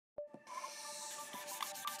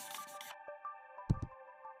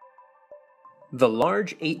The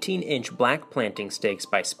large 18-inch black planting stakes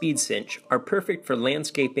by Speed Cinch are perfect for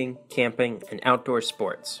landscaping, camping, and outdoor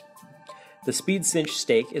sports. The Speed Cinch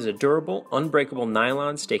Stake is a durable, unbreakable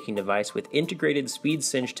nylon staking device with integrated Speed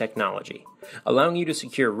Cinch technology, allowing you to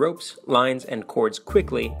secure ropes, lines, and cords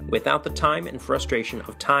quickly without the time and frustration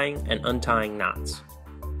of tying and untying knots.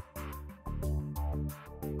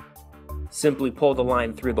 Simply pull the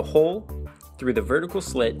line through the hole, through the vertical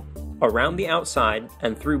slit, around the outside,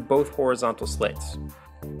 and through both horizontal slits.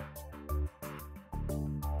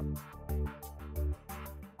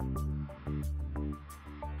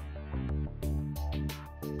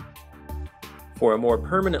 For a more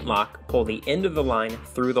permanent lock, pull the end of the line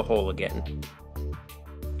through the hole again.